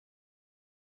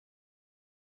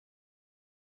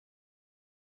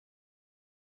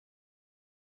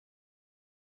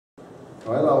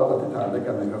ให้เราอธิษฐานด้วย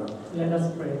กันนะครับ Let us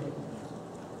pray.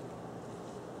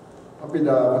 พระบิด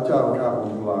าพระเจ้าข้าพระอ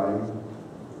งค์หลาย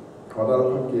ขอได้รับ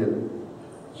พระเกียรติ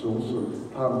สูงสุด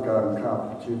ท่ามกลางข้า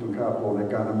ชีวิตของข้าพระองค์ใน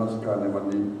การนมัสการในวัน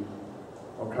นี้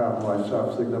เพราะข้าพระองค์ทราบ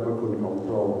ซึ้งในพระคุณของพ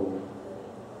ระองค์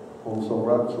องค์ทรง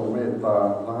รักทรงเมตตา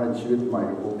และให้ชีวิตใหม่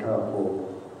กับพวกข้าพระองค์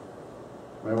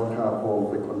แม้ว่าข้าพระองค์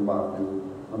เป็นคนบาปอยู่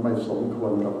และไม่สมคว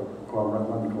รกับความรัก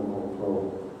มั่นคงของพระอง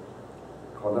ค์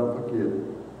ขอได้รับพระเกียรติ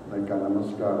ในการนมัส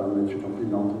การในชีวิตของพี่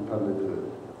น้องทุกท่านเลยเถิด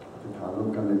อธิษฐานร่วม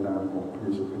กันในนามของพระเย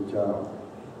ซูคริสต์เจ้า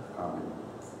อาเมน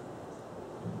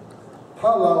ถ้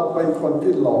าเราเป็นคน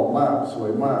ที่หล่อมากสว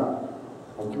ยมาก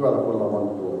ผมคิดว่าเราควรระวัง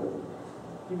ตัว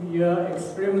If you are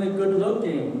extremely good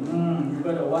looking, you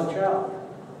better watch out.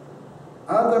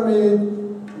 อาจจะมี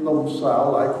หนุ่มสาว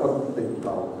หลายคนติดเร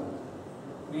า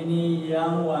Many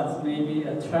young ones may be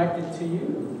attracted to you.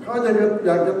 เขาอ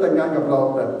ยากจะแต่งงานกับเรา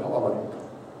แต่เพราะอะไร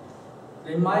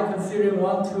They might consider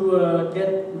want to get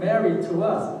married to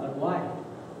us, but why?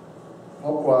 เพร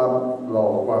าะความหล่อ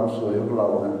ความสวยของเรา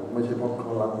นะไม่ใช่เพราะเข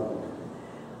ารักเรา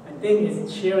I think it's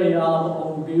cheering our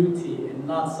own beauty and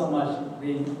not so much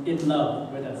being in love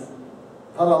with us.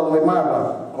 ถ้าเรารวยมากล่ะ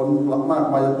คนมาก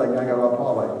มายจะแต่งงานกับเราเพราะ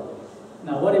อะไร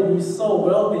Now, what if we're so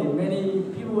wealthy? Many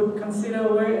people would consider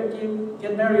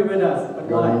get married with us, but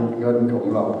why? เงินของ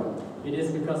เรา It is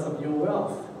because of your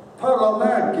wealth. ถ้าเราห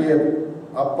น้าเกลียด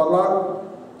อัปลักษณ์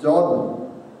จน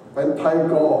เป็นไท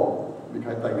โกมีใค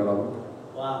รแต่งกับเรา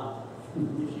Wow.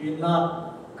 If you're not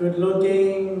good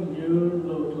looking, you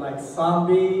look like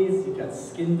zombies, you got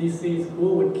skin disease, who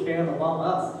would care about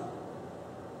us?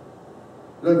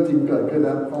 เรื่องจริงเกิดขึ้นน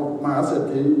ะเพราะมหาเศรษ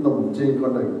ฐีหนุ่มจีนค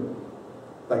นหนึ่ง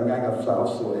แต่งงานกับสาว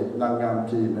สวยนางงาม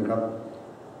จีนนะครับ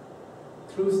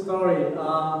True story.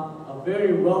 A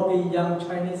very wealthy young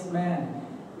Chinese man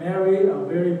married a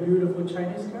very beautiful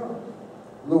Chinese girl.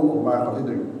 ลูกออกมาคนที่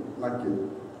หนึ่งน่าเกลียด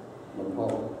เหมือนพ่อ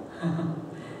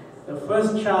The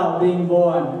first child being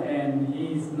born, and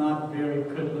he's not very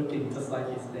good looking, just like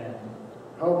his dad.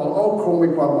 เขาบอกโอ้คงมี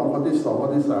ความหวังคนที่สองค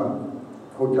นที่สาม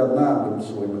คงจะหน้าเหมือนส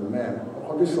วยเหมือนแม่ค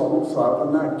นที่สองลูกสาวก็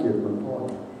น่าเกลียดเหมือนพ่อ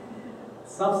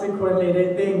Subsequently, they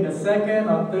think the second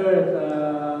or third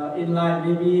in line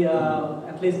maybe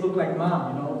at least look like mom,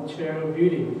 share her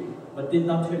beauty, but did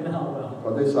not turn out well. ค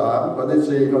นที่สามคนที่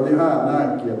สี่คนที่ห้าน่า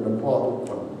เกลียดเหมือนพ่อทุกค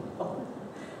น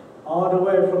All the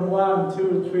way from 1,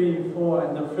 2, 3, 4,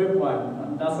 and the fifth one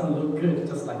doesn't look good,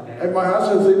 just like that. ไอ้มหาเศ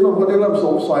รษฐีคนที่เริ่มส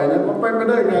งสัยเนี่ยมันเป็นไม่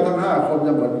ได้ไงทั้ง5คนจ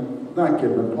ะเหมือนน่าเกลีย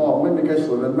ดเหมือนพ่อไม่มีใครส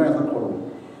วยเหมือนแม่ทั้งคน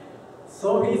So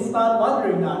he started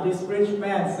wondering now. This rich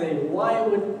man say, why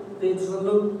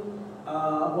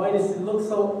does it look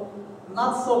so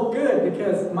not so good?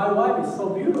 Because my wife is so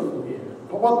beautiful here. เ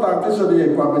พราะว่าตามทฤษฎี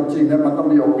ความเป็นจริงเนี่ยมันต้อง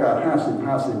มีโอกาส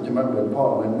50-50จะมาเหมือนพ่อ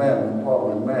เหมือนแม่เหมือนพ่อเห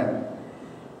มือนแม่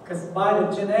Because by the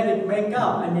genetic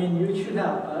makeup, I mean, you should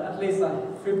have at least a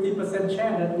 50%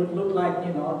 chance that would look like,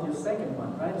 your second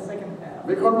one, right? The second half.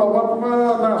 มีคนบอกว่า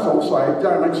น่าสงสัยจ้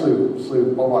างนักสืบ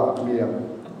ประวัติเมีย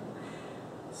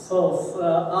So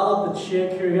out of the sheer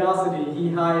curiosity, he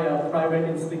hired a private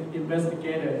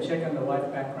investigator to check on the wife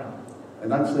background. ไอ้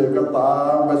นักสืบก็ตา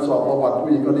มไปสอบประวัติผู้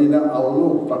หญิงคนนี้นะเอาลู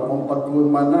กตระกูล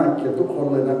มาหน้าเกลียดทุกคน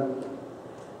เลยนะ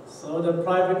So the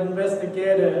private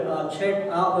investigator checked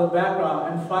out her background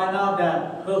and find out that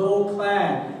her whole clan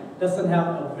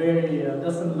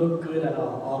doesn't look good at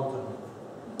all of them.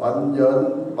 ฟันเหยิน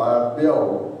ปากเบี้ยว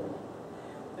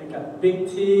They got big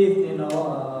teeth,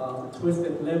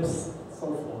 twisted lips, so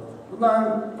forth. นาง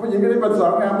ผู้หญิงคนนี้เป็นสา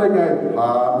วงามได้ไงผ่า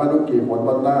ไม่รู้กี่หนบ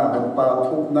นหน้าเป็นตา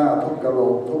ทุบหน้าทุบกระโหล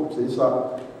กทุบศีรษะ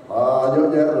เยอะ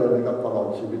แยะเลยนะครับตลอด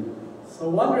ชีวิต So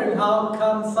wondering how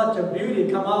come such a beauty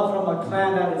come out from a clan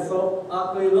that is so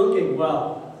ugly looking? Well,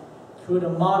 through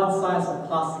the modern science of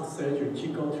plastic surgery, she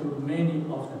go through many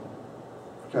of them.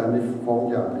 แค่นี้ฟ้อง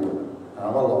อย่างเดียวหา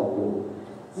ว่าหลอกลวง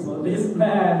So this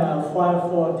man filed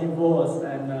for divorce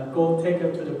and go take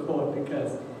her to the court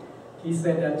because he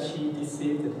said that she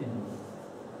deceived him.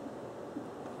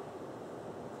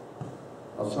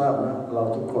 เราทราบนะเรา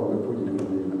ทุกคนเป็นผู้หญิงคน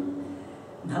นี้นะ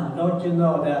Now, don't you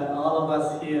know that all of us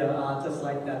here are just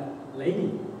like that lady?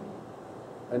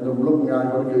 ไอ้หนุ่มรูปงาน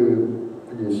ก็คือพ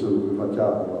ระเยซูคือพระเจ้า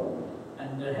ของเรา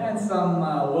And the handsome,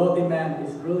 wealthy man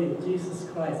is really Jesus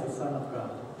Christ, the Son of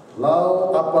God. เรา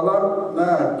อัปลักษณ์น่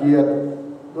าเกลียด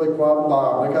ด้วยความบา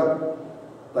ปนะครับ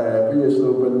แต่พระเยซู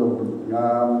เป็นหนุ่มง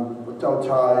ามพระเจ้า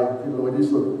ชายที่รวยที่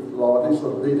สุดหล่อที่สุ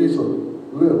ดดีที่สุด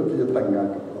เลือกที่จะแต่งงาน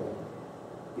กับเรา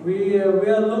We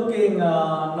are looking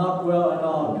not well at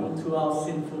all due to our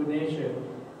sinful nature,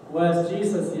 whereas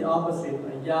Jesus, the opposite,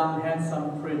 a young, handsome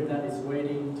prince that is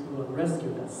waiting to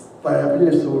rescue us. แต่พระเย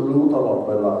ซูรู้ตลอดเ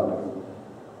วลานะครับ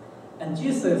And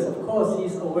Jesus, of course,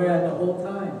 He's aware the whole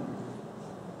time.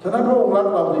 ฉะนั้นพระองค์รัก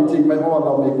เราจริงๆไม่เพราะว่าเร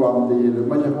ามีความดีหรือ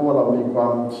ไม่ใช่เพราะว่าเรามีควา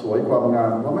มสวยความงา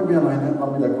มเราไม่มีอะไรนะเรา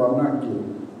มีแต่ความน่าเกลียด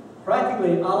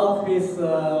Practically, all of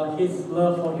His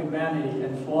love for humanity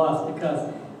and for us, because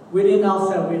within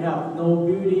ourselves we have no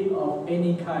beauty of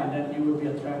any kind that He will be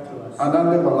attracted to us. อันนั้น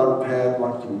เรียกว่ารักแท้รั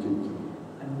กจริง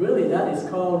ๆ And really, that is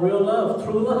called real love,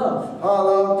 true love. ถ้าเ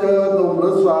ราเจอหนุ่มหรื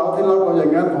อสาวที่รักเราอย่า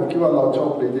งนั้นผมคิดว่าเราโช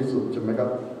คดีที่สุดใช่ไหมครั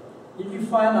บ If you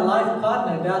find a life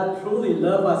partner that truly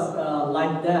love us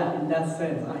like that, in that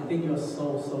sense, I think you're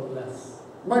so blessed.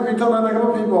 ไม่เพียงเท่านั้นนะครับ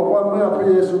พี่บอกว่าเมื่อพระ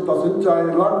เยซูตัดสินใจ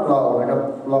รักเรานะครับ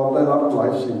เราได้รับหลาย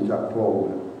สิ่งจากพระองค์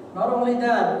Not only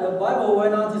that, the Bible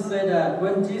went on to say that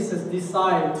when Jesus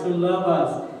decided to love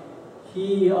us, He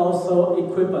also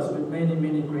equipped us with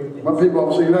many great things. มันพี่บอก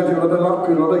สิ่งแรกที่เราได้รับ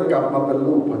คือเราได้กลับมาเป็น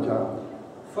ลูกพระเจ้า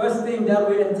First thing that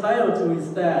we're entitled to is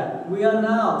that we are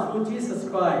now, through Jesus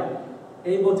Christ,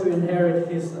 able to inherit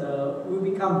we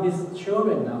become His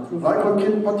children now. หลายคนคิ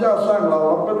ดพระเจ้าสร้างเรา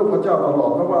เป็นลูกพระเจ้าตลอ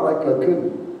ดไม่ว่าอะไรเกิดขึ้น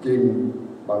จริง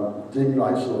หลา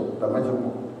ยส่วนแต่ไม่ทั้งหม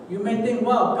ด You may think,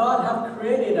 wow, God have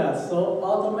created us, so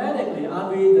automatically are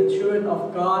we the children of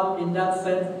God in that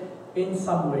sense? In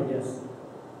some way, yes.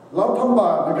 เราทำบ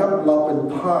าปนะครับเราเป็น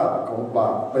ทาสของบา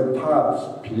ปเป็นทาส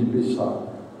ผีปีศาจ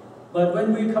But when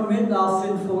we commit our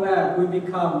sinful act, we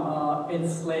become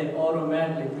enslaved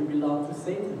automatically. We belong to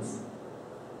Satan.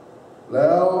 แ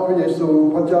ล้วพระเยซู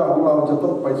พระเจ้าของเราจะต้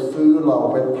องไปซื้อเรา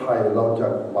ไปไถ่เราจา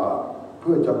กบาปเ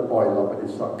พื่อจะปล่อยเราเป็นอิ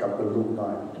สระกลับเป็นลูกได้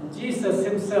Jesus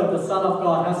Himself, the Son of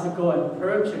God, has to go and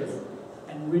purchase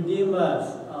and redeem us,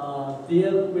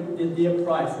 deal with the dear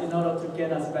price in order to get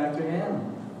us back to Him.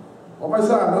 ผมไม่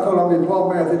ทราบนะถ้าเรามีพ่อ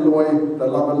แม่ที่รวยแต่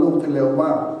เราเป็นลูกที่เลวม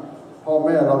ากพ่อแ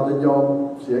ม่เราจะยอม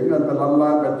เสียเงินเป็นล้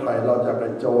านๆไปไถ่เราจากไอ้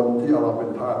โจรที่เอาเราเป็น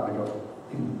ทาสไหมครับ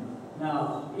Now,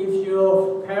 if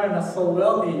your parents are so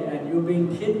wealthy and you're being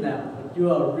kidnapped, but you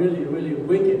are really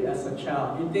wicked as a child,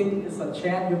 you think it's a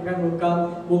chance your parents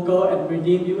will go and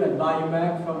redeem you and buy you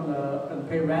back and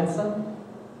pay ransom?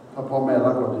 ถ้าพ่อแม่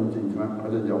รักเราจริงๆใช่ไหมเขา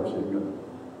จะยอมเสียเงิน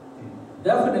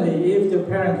Definitely, if the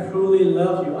parent truly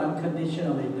love you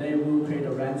unconditionally, they will pay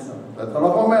the ransom. แต่สำหรั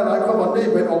บพ่อแม่หลายคนวันนี้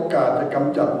เป็นโอกาสจะก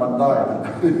ำจัดมันได้นะ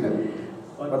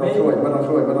ไม่ต้องช่วยไม่ต้อ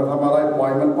งทำอะไรปล่อ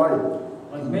ยมันไป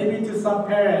But maybe to some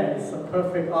parents, it's a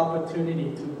perfect opportunity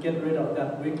to get rid of that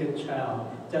wicked child.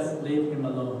 Just leave him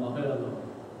alone or her alone.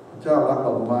 เจ้ารักเร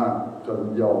ามากจน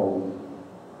ยอม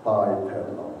ตายแทน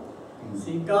เรา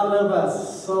See, God loved us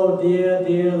so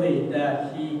dearly that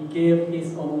He gave His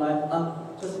own life up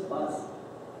just for us.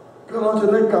 ก็เราจะ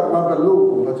ได้กลับมาเป็นลูก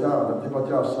ของพระเจ้าที่พระเ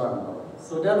จ้าสร้างเรา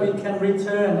So that we can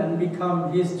return and become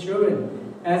His children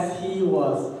as He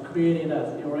was created us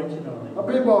originally. พระ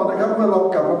พี่บอกนะครับเมื่อเรา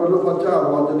กลับมาเป็นลูกพระเจ้า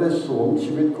เราจะได้สวม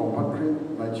ชีวิตของพระคริสต์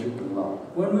ในชีวิตของเรา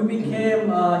When we became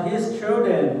His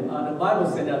children, the Bible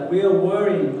said that we are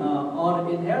wearing all the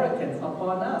inheritance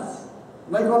upon us.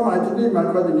 ในความหมายที่นี่หมายค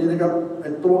วามอย่างนี้นะครับไอ้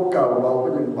ตัวเก่าเราก็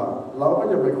ยังบาปเราก็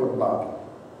ยังเป็นคนบาป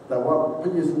แต่ว่าพร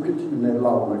ะเยซูคริสต์ที่อยู่ในเร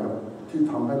านะครับที่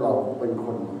ทำให้เราเป็นค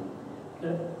น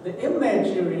The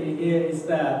imagery here is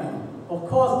that, of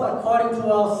course, according to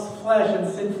our flesh and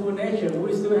sinful nature,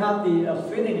 we still have the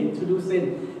affinity to do sin.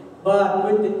 But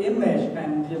with the image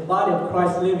and the body of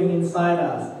Christ living inside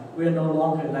us, we are no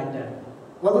longer like that.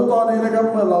 เราดูตอนนี้นะครับ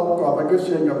เมื่อเราก่อเป็นคริสเ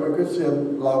ตียนกับเป็นคริสเตียน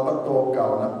เราก็ตัวเก่า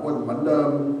นะอ้วนเหมือนเดิม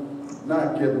น่า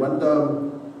เกลียดเหมือนเดิม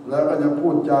แล้วก็ยังพู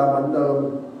ดจาเหมือนเดิม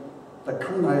แต่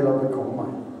ข้างในเราเป็นของใหม่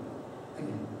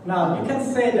Now, you can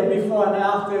say that before and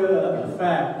after the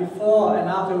fact, before and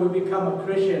after we become a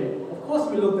Christian, of course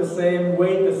we look the same,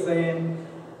 weight the same,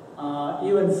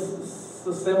 even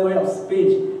the same way of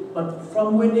speech. But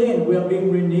from within, we are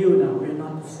being renewed now. We are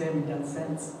not the same in that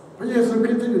sense. พระเยซูค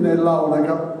ริสต์ที่อยู่ในเรานะค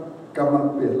รับกำลัง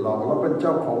เปลี่ยนเราเป็นเจ้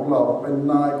าของเราเป็น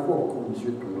นายควบคุมชี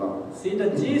วิตของเรา See, the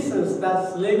Jesus that's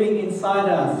living inside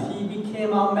us, He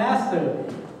became our master.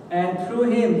 And through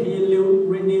Him, He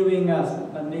renewing us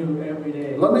anew every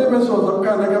day. และนี่เป็นส่วนสำ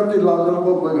คัญนะครับที่เราจะ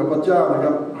ร่วมมือกับพระเจ้านะค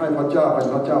รับให้พระเจ้าเป็น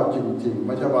พระเจ้าจริงๆไ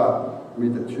ม่ใช่ว่ามี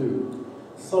แต่ชื่อ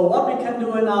So what we can do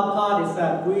in our part is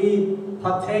that we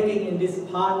partaking in this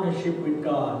partnership with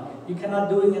God. You cannot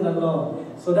do it alone.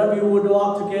 So that we would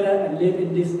walk together and live in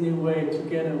this new way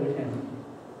together with Him.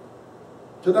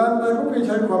 ฉะนั้นในพระคัมภีร์ใ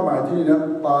ช้ความหมายที่นะ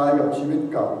ตายกับชีวิต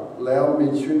เก่าแล้วมี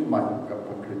ชีวิตใหม่กับพ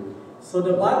ระคริสต์ So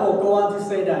the Bible go on to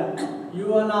say that you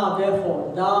are now therefore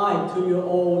died to your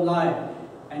old life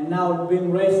and now being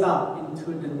raised up into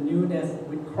the newness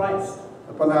with Christ.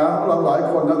 ปัญหาของเราหลาย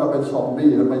คนนะเราเป็นซอม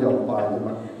บี้แล้วไม่ยอมตายใช่ไห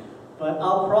ม But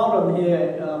our problem here,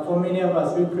 for many of us,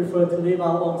 we prefer to live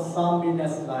our own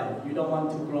zombie-ness life. You don't want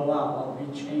to grow up or be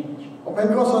changed. ผมเห็น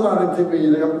โฆษณาในทีวี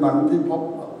นะครับหนังที่พบ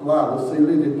ล่าหรือซี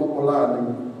รีส์ที่ป๊อปปูล่าหนึ่ง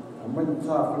ผมไม่ท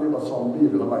ราบเขาเรียกว่าซอมบี้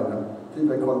หรืออะไรนะที่เ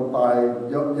ป็นคนตาย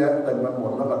เยอะแยะเต็มไปหม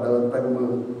ดแล้วก็เดินเต็มเมือ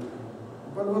ง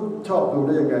ไม่รู้ชอบดูไ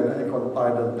ด้ยังไงนะไอ้คนตาย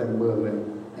เดินเต็มเมืองเลย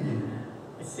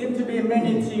It seems to be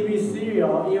many TV series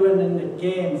or even in the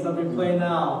games that we play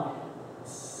now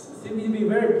seem to be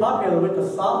very popular with the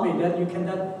zombie that you could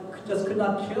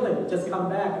not kill it, just come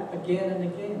back again and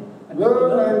again. แล้ว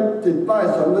ในจิตใต้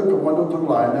สำนึกของมนุษย์ทั้ง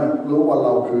หลายนะรู้ว่าเร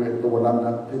าคือตัวนั้นน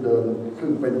ะที่เดินครึ่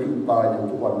งเป็นครึ่งตายอยู่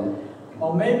ทุกวันนี้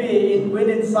Or maybe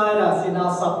inside us, in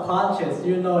our subconscious,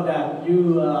 you know that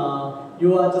you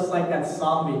are just like that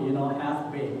zombie,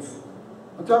 half-baked.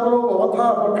 อาจารย์พระบอกว่าถ้า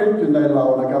พระคริสต์อยู่ในเรา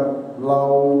นะครับเรา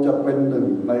จะเป็นหนึ่ง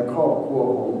ในครอบครัว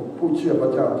ของผู้เชื่อพร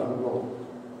ะเจ้าทั้งโลก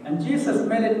And Jesus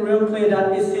made it real clear that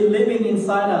is He living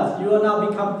inside us. You are now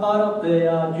become part of the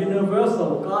universal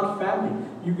God family.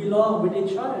 You belong with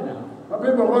each other now. พระคริ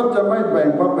สต์บอกว่าจะไม่แบ่ง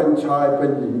ว่าเป็นชายเป็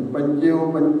นหญิงเป็นยิว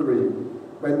เป็นกรีก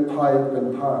เป็นไทยเป็น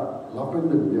ทาสเราเป็น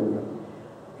หนึ่งเดียวกัน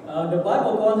The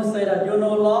Bible goes on to say that you're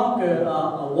no longer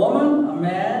a woman, a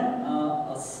man,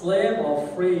 a slave or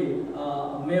free,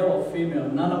 a male or female.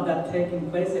 None of that taking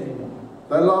place anymore.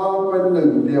 แต่เราเป็นหนึ่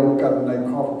งเดียวกันใน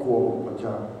ครอบครัวของพระเ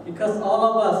จ้า Because all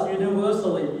of us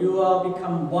universally, you are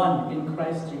become one in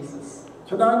Christ Jesus.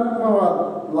 ฉะนั้นเมื่อ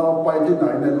เราไปที่ไหน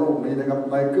ในโลกนี้นะครับ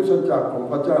ในคริสตจักรของ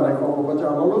พระเจ้าในครอบครัวพระเจ้า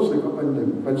เรารู้สึกว่าเป็นหนึ่ง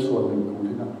เป็นส่วนหนึ่งของ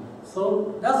ที่นั่น So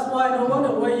that's why no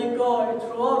matter where you go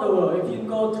throughout the world, if you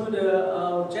go to the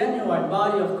genuine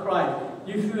body of Christ,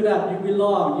 you feel that you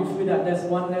belong. You feel that there's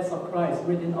oneness of Christ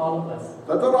within all of us. แ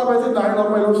ต่ถ้าเราไปที่ไหนเรา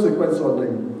ไม่รู้สึกเป็นส่วนหนึ่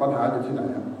งปัญหาอยู่ที่ไหน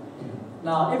ครับ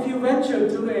Now, if you venture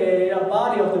to a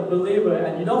body of the believer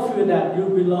and you don't feel that you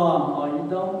belong or you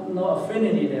don't know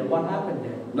affinity there, what happened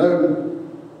there? หนึ่ง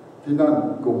ที่นั่น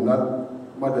กลุ่มนั้น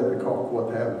ไม่ได้เป็นครอบครัว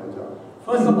แท้ของพระเจ้า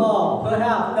First of all,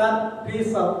 perhaps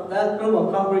that group of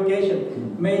congregation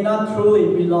may not truly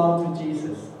belong to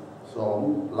Jesus. สอง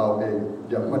เราเอง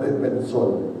ยังไม่ได้เป็นส่วน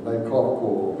ในครอบครั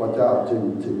วของพระเจ้าจ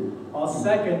ริงๆ Or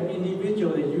second,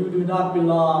 individually, you do not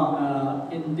belong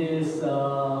in this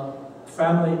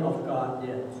family of God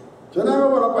yet. ฉะนั้น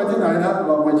เมื่อเราไปที่ไหนนะเ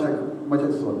ราไม่ใช่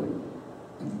ส่วนหนึ่ง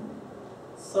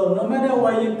So no matter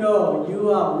where you go, you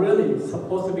are really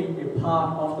supposed to be a part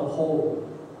of the whole.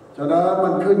 ฉะนั้นมั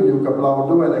นขึ้นอยู่กับเรา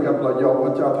ด้วยนะครับเรายอมพร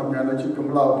ะเจ้าทำงานในชีวิตของ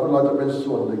เราเพื่อเราจะเป็น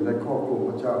ส่วนหนึ่งในครอบครัว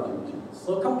พระเจ้าจริงๆ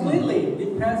So completely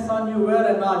depends on you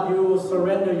whether or not you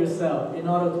surrender yourself in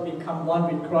order to become one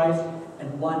with Christ and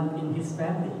one in His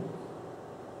family.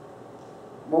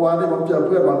 เมื่อวานที่ผมเจอเ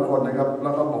พื่อนบางคนนะครับแล้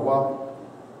วเขาบอกว่า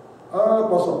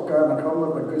ประสบการณ์ของเขาเมื่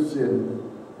อเป็นคริสเตียน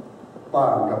ต่า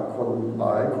งกับคนหล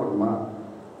ายคนมาก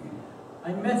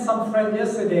I met some friend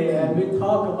yesterday and we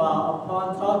talked about upon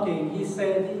talking he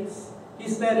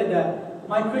stated that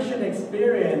my Christian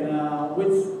experience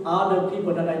with other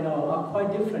people that I know are quite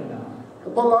different now.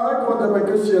 เพราะหลายคนจะเป็น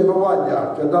คริสเตียนเพราะว่าอยาก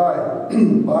จะได้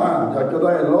บ้านอยากจะไ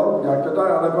ด้รถอยากจะได้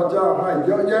อะไรพระเจ้าให้เ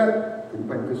ยอะแยะถึงเ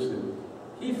ป็นคริสเตียน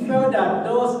He felt that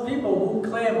those people who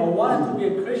claim or wanted to be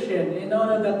a Christian in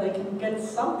order that they can get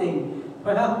something,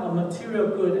 perhaps a material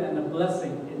good and a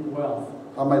blessing in wealth.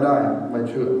 ถ้าไม่ได้ไม่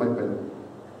เชื่อไม่เป็น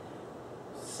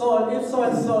So if so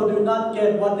and so do not get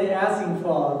what they're asking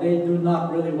for, they do not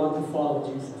really want to follow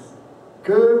Jesus.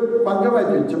 คือมันก็ไม่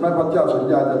ผิดใช่ไหมพระเจ้าสัญ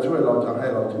ญาจะช่วยเราจะให้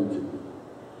เราจริง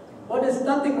ๆ But there's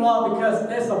nothing wrong because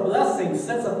there's a blessing,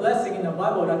 sense of blessing in the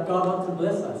Bible that God wants to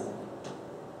bless us.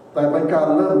 แต่เป็นการ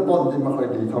เริ่มต้นที่ไม่ค่อย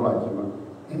ดีเท่าไหร่ใช่ไหม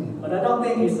But I don't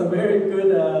think it's a very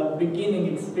good beginning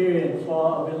experience for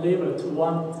a believer to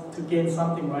want to gain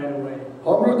something right away. ผ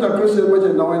มรู้จักคริสเตียนไม่ใ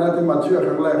ช่น้อยนะที่มาเชื่อค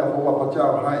รั้งแรกเพราะว่าพระเจ้า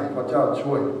ให้พระเจ้า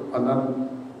ช่วยอันนั้น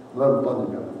เริ่มต้นอย่า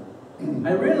งนั้น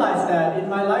I realized that in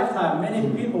my lifetime many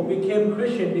people became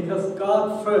Christian because God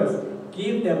first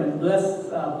gave them and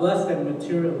blessed them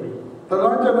materially. แต่ห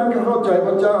ลังจากนั้นก็เข้าใจพ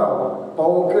ระเจ้าโต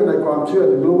ขึ้นในความเชื่อ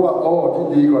ถึงรู้ว่าที่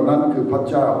ดีกว่านั้นคือพระ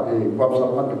เจ้าเองความสัม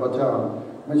พันธ์กับพระเจ้า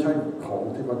ไม่ใช่ของ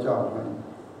ที่พระเจ้าให้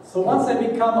So once they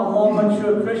become a more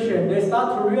mature Christian, they start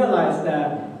to realize that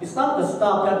it's not the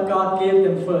stuff that God gave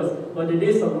them first, but it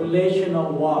is a relational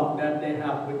walk that they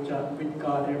have with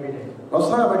God every day. เรา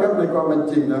ทราบไหมครับในความเป็น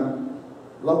จริงนะ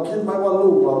เราคิดไหมว่าลู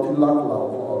กเราที่รักเรา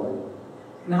เพราะอะไร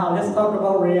Now let's talk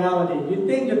about reality. You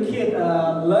think your kid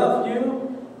love you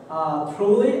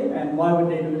truly, and why would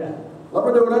they do that? เราไป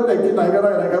ดูนะเด็กที่ไหนก็ไ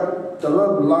ด้นะครับจะเริ่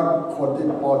มรักคนที่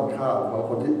ป้อนข้าวเขา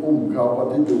คนที่อุ้มเขาคน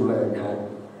ที่ดูแลเขา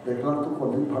เด็กรักทุกคน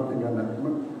ที่พักอย่างนั้นนะ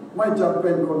ไม่จำเป็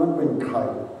นคนนั้นเป็นใคร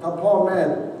ถ้าพ่อแม่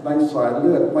ในสายเ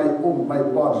ลือดไม่อุ้มไม่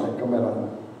ป้อนเด็กก็ไม่รัก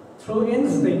Through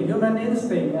instinct, human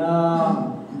instinct,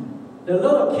 the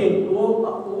little kid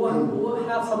will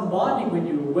have some bonding with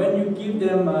you when you give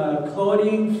them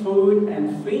clothing, food, and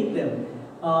feed them.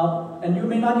 and you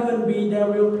may not even be their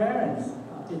real parents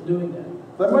in doing that.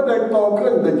 แต่เมื่อเด็กโตขึ้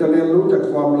นเด็กจะเรียนรู้จาก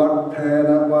ความรักแท้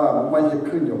นะว่าไม่ใช่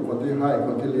ขึ้นอยู่กับคนที่ให้ค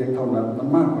นที่เลี้ยงเท่านั้นมัน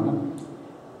มากกว่านั้น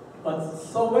But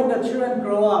so when the children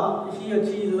grow up, he or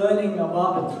she is learning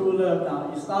about the true love now.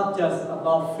 It's not just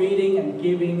about feeding and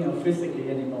giving physically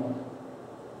anymore.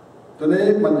 ทีนี้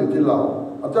มันอยู่ที่เรา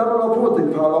อาจารย์เราพูดถึง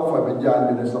ทารกฝ่ายวิญญาณอ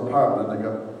ยู่ในสภาพนั้นนะค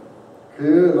รับคื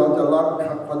อเราจะรัก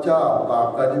พระเจ้าตราบ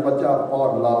ใดที่พระเจ้าป้อ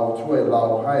นเราช่วยเรา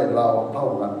ให้เราเท่า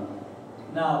นั้น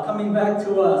Now coming back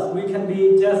to us, we can be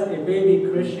just a baby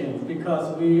Christian because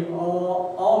we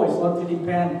always want to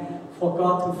depend for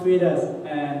God to feed us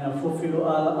and fulfill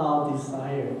all our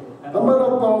desire. แต่เมื่อเรา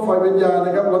โตฝ่ายวิญญาณน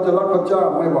ะครับเราจะรักพระเจ้า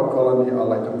ไม่ว่ากรณีอะ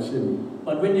ไรทั้งสิ้น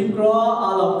But when you grow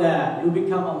out of that, you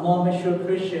become a more mature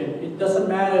Christian. It doesn't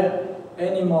matter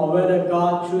anymore whether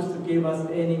God chooses to give us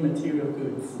any material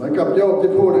goods. เหมือนกับโยบ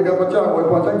ที่พูดนะครับพระเจ้าอวย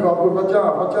พรฉันขอบคุณพระเจ้า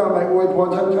พระเจ้าไม่อวยพร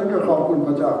ฉันก็ขอบคุณ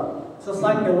พระเจ้า Just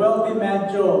like the wealthy man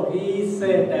Job, he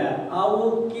said that I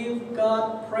will give God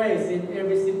praise in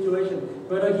every situation,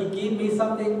 whether He give me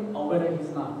something or whether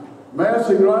He's not. แม้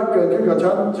สิ่งร้ายเกิดขึ้นกับ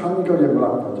ฉันก็ยัง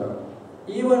รักพระเจ้า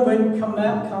Even when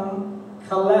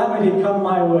calamity come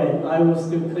my way, I will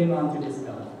still cling on to this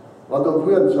God. เราดูเ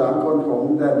พื่อน3 คนของ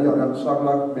แดเนียลนั้นซัก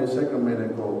ลักเมเซกและเมเน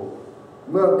โก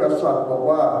เมื่อกษัตริย์บอก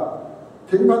ว่า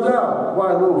ทิ้งพระเจ้าว่า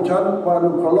ลูกฉันว่าลู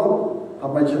กเคารพทำ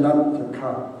ไมฉะนั้นฉันฆ่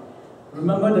า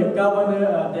Remember the governor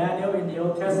Daniel in the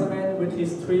Old Testament with his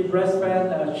 3 best friends,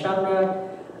 Shadrach,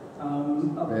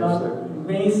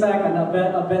 Meshach, and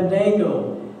Abednego,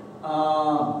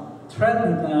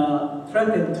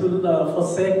 threatened to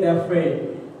forsake their faith,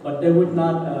 but they would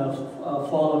not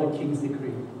follow the king's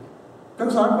decree. ทั้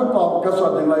ง3 คนตอบกษัต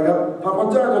ริย์อย่างไรครับถ้าพระ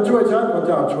เจ้าจะช่วยฉันพระเ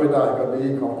จ้าช่วยได้ก็ดี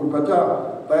ขอบคุณพระเจ้า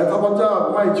แต่ถ้าพระเจ้า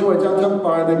ไม่ช่วยฉันต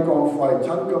ายในกองไฟ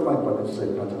ฉันก็ไม่ปฏิเส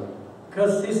ธพระเจ้า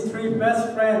Because his 3 best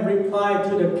friends replied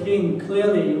to the king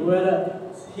clearly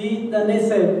then they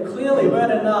said clearly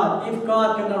whether or not if God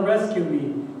cannot rescue me,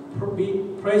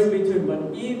 praise be to Him. But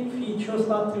if He chose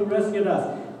not to rescue us,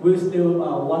 we still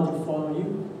want to follow you.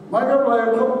 หมายความว่า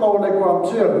เขาโตในความเ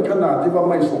ชื่อถึงขนาดที่ว่า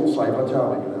ไม่สงสัยพระเจ้า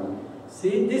อีกแล้ว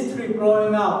See, these 3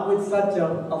 growing up with such a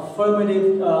affirmative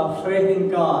faith in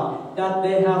God that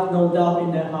they have no doubt in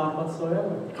their heart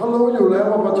whatsoever. เขารู้อยู่แล้ว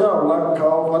ว่าพระเจ้ารักเข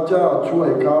าพระเจ้าช่วย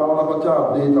เขาและพระเจ้า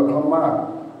ดีต่อเขามาก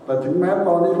แต่ถึงแม้ต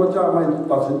อนนี้พระเจ้าไม่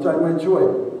ตัดสินใจไม่ช่วย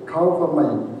เขาก็ไม่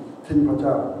ทิ้งพระเ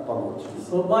จ้าตลอดชีวิต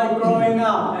So by growing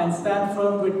up and stand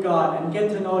firm with God and get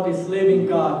to know this living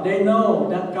God, they know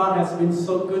that God has been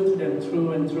so good to them through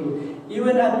and through.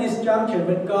 Even at this juncture,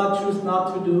 when God chooses not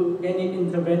to do any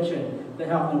intervention, they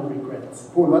have no regrets.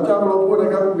 พูดพระเจ้าเราพูดนะ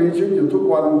ครับมีชีวิตอยู่ทุก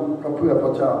วันก็เพื่อพร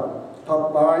ะเจ้าถ้า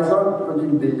ตายซะก็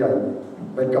ยิ่งดีใหญ่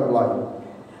เป็นกำไร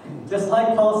Just like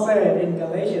Paul said in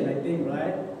Galatians, I think,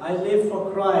 right? I live for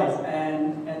Christ, and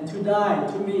to die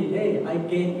to me, hey, I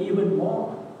gain even more.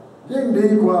 ยิ่งดี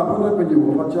กว่าเพราะนั้นไปอยู่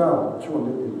กับพระเจ้าช่วง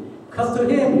นี้ Because to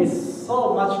him it's so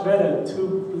much better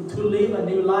to live a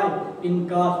new life in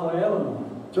God forevermore.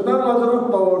 ฉะนั้นเราจะต้อง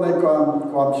โตในค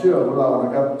วามเชื่อของเราน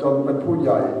ะครับจนเป็นผู้ให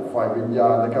ญ่ฝ่ายวิญญา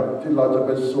ณนะครับที่เราจะเ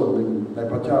ป็นส่วนหนึ่งใน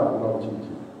พระเจ้าของเราจ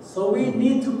ริงๆ So we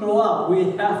need to grow up. We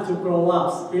have to grow up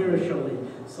spiritually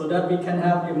so that we can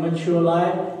have a mature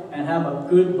life and have a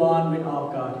good bond with our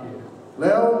God here. แ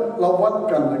ล้วเราวัด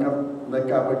กันนะครับใน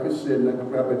การเป็นคริสเตียนใน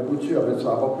การเป็นผู้เชื่อเป็นส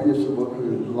าวกพระเยซูก็คื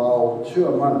อเราเชื่อ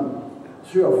มั่นเ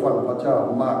ชื่อฟังพระเจ้า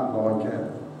มากน้อยแค่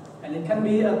And it can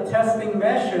be a testing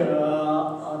measure,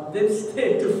 a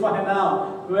dipstick to find out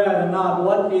whether or not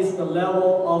what is the level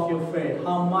of your faith,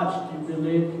 how much you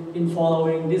believe in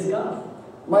following this God.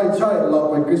 ไม่ใช่เรา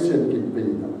เป็นคริสเตียนกี่ปี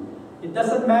นะ It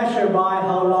doesn't measure by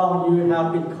how long you have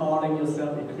been calling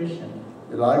yourself a Christian.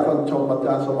 หลายคนชมอาจ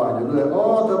ารย์สว่างอยู่เรื่อย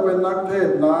เธอเป็นนักเทศ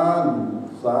นาน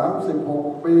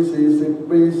36 ปี40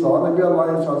 ปีสอนในวิทยาลัย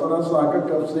ศาสนศาสตร์ก็เ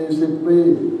กือบ40 ปี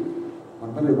มัน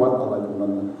ไม่ได้วัดอะไรตรงนั้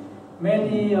นนะ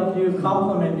Many of you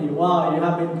compliment me. Wow, you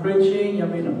have been preaching, you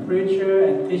have been a preacher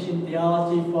and teaching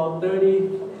theology for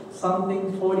 30-something,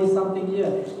 40-something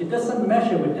years. It doesn't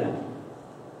measure with that.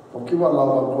 ผมคิดว่าเรา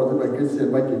บางคนที่เป็นคริสเตียน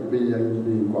ไม่กี่ปียัง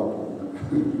ดีกว่าผมนะ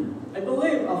I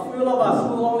believe a few of us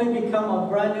who only become a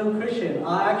brand new Christian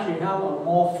are actually have a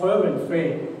more fervent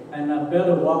faith and a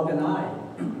better walk than I.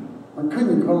 มันขึ้น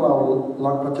อยู่กับเรา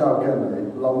รักพระเจ้าแค่ไหน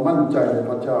เรามั่นใจใน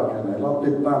พระเจ้าแค่ไหนเรา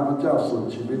ติดตามพระเจ้าสุด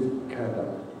ชีวิตแค่ไหน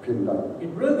เพียงใด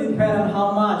It really depends on how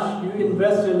much you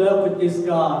invest your love with this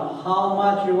God, how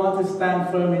much you want to stand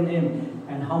firm in Him,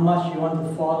 and how much you want to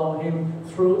follow Him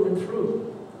through and through.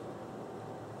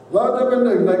 เราจะเป็นห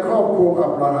นึ่งในครอบครัวอั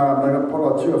บราฮัมนะครับเพราะเร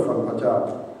าเชื่อฟังพระเจ้า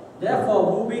Therefore,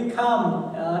 we become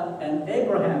an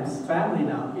Abraham's family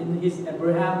now in his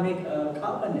Abrahamic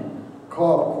covenant. คร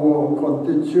อบครัวของคน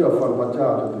ที่เชื่อฟังพระเจ้า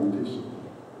จนถึงที่สุด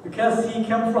Because he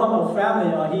came from a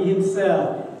family, or he himself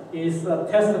is a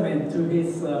testament to his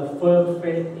firm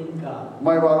faith in God. ไ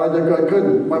ม่ว่าอะไรจะเกิดขึ้น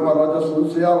ไม่ว่าเราจะสูญ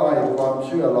เสียอะไรความเ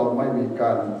ชื่อเราไม่มีก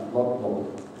ารลดลง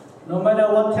No matter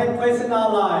what takes place in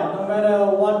our life, no matter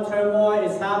what turmoil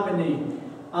is happening,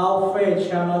 our faith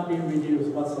shall not be reduced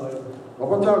whatsoever.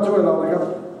 พระเจ้าช่วยเรานะครับ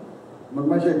มัน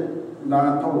ไม่ใช่นา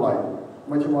นเท่าไหร่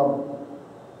ไม่ใช่ว่า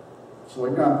สวย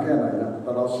งามแค่ไหนนะแ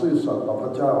ต่เราซื่อสัตย์ต่อพร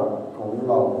ะเจ้าของ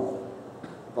เรา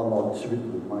ตลอดชีวิต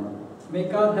หรือไม่ May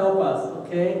God help us,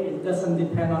 okay? It doesn't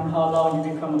depend on how long you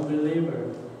become a believer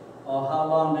or how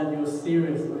long that you're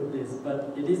serious with this, but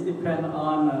it is depend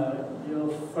on your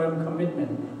firm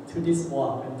commitment to this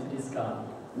walk and to this God.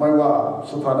 ไม่ว่า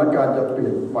สถานการณ์จะเปลี่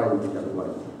ยนไปอย่างไร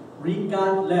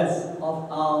Regardless of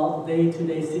our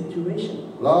day-to-day situation.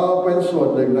 เราเป็นส่วน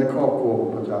หนึ่งในครอบครัวขอ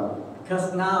งพระเจ้า Because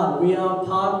now we are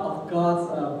part of God's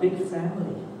big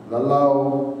family. และเรา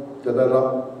จะได้รับ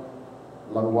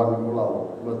รางวัลของเรา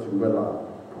เมื่อถึงเวลา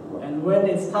ของเรา And when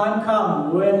its time comes,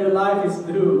 when your life is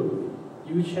due,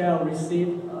 you shall receive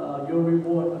your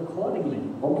reward accordingly.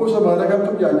 ผมพูดเสมอนะครับ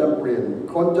ทุกอย่างจะเปลี่ยน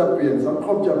คนจะเปลี่ยนสังค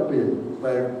มจะเปลี่ยนแ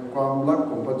ต่ความรัก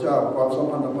ของพระเจ้าความสัม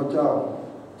พันธ์ของพระเจ้า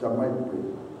จะไม่เปลี่ยน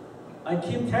I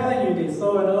keep telling you this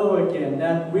over and over again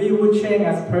that we will change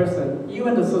as person,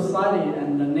 even the society and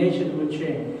the nation will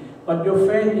change, but your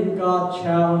faith in God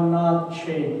shall not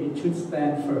change. It should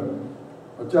stand firm.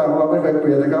 พระเจ้าของเราไม่เคยเป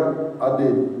ลี่ยนนะครับอดี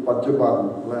ตปัจจุบัน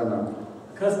และอนาคต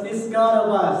Because this God of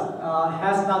us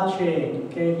has not changed.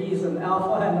 Okay, He is an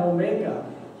Alpha and Omega.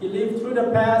 He lived through the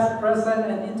past, present,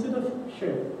 and into the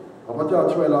future. พระเจ้า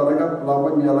ช่วยเรานะครับเราไ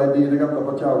ม่มีอะไรดีนะครับแต่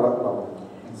พระเจ้ารักเรา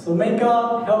So may God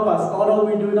help us. Although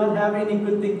we do not have any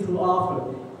good thing to offer,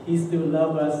 He still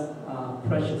loves us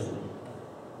preciously.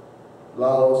 เร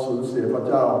าสูญเสียพระ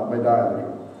เจ้าไม่ได้นะครั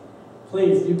บ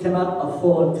Please, you cannot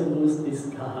afford to lose this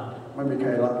God. ไม่มีใคร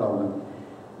รักเรานะ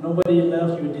Nobody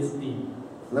loves you this deep.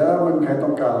 แล้วไม่มีใครต้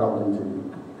องการเราจริง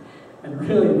And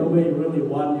really, nobody really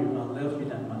wants you or loves you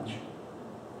that much.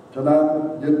 ๆฉะนั้น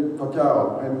ยึดพระเจ้า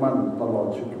ให้มั่นตลอด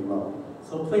ชีวิตของเรา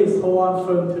So please hold on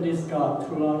firm to this God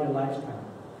throughout your lifetime.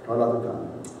 ขอรับทุกท่าน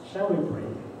Shall we pray?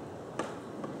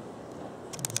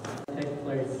 Take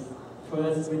place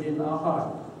first within our heart.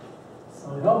 So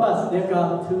help us, dear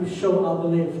God, to show our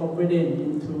belief from within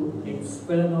into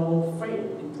external faith,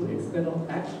 into external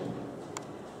action.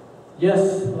 Yes,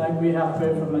 like we have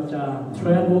prayed from Ajahn,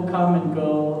 trend will come and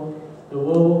go, the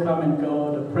world will come and go,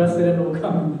 the president will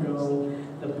come and go,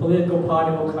 the political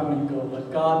party will come and go,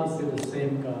 but God is still the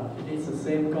same God. It is the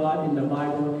same God in the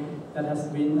Bible that has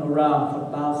been around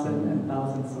for thousands and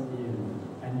thousands of years.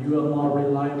 And you are more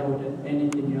reliable than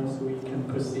anything else we can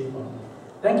perceive of.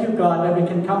 Thank you, God, that we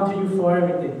can come to you for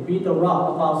everything. Be the rock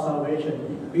of our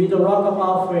salvation. Be the rock of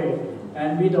our faith.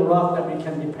 And be the rock that we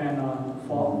can depend on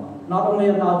for not only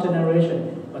in our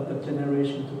generation, but the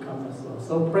generation to come as well.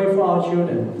 So pray for our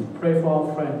children. Pray for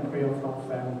our friends. Pray for our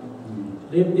family.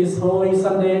 Live this holy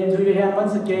Sunday into your hand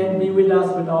once again. Be with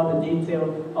us with all the detail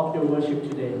of your worship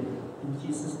today. In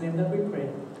Jesus' name that we pray.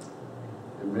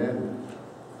 Amen.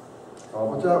 ขอ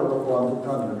พระเจ้าอวยพรทุก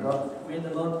ท่านนะครับ May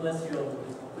the Lord bless you all.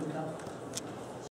 Good night.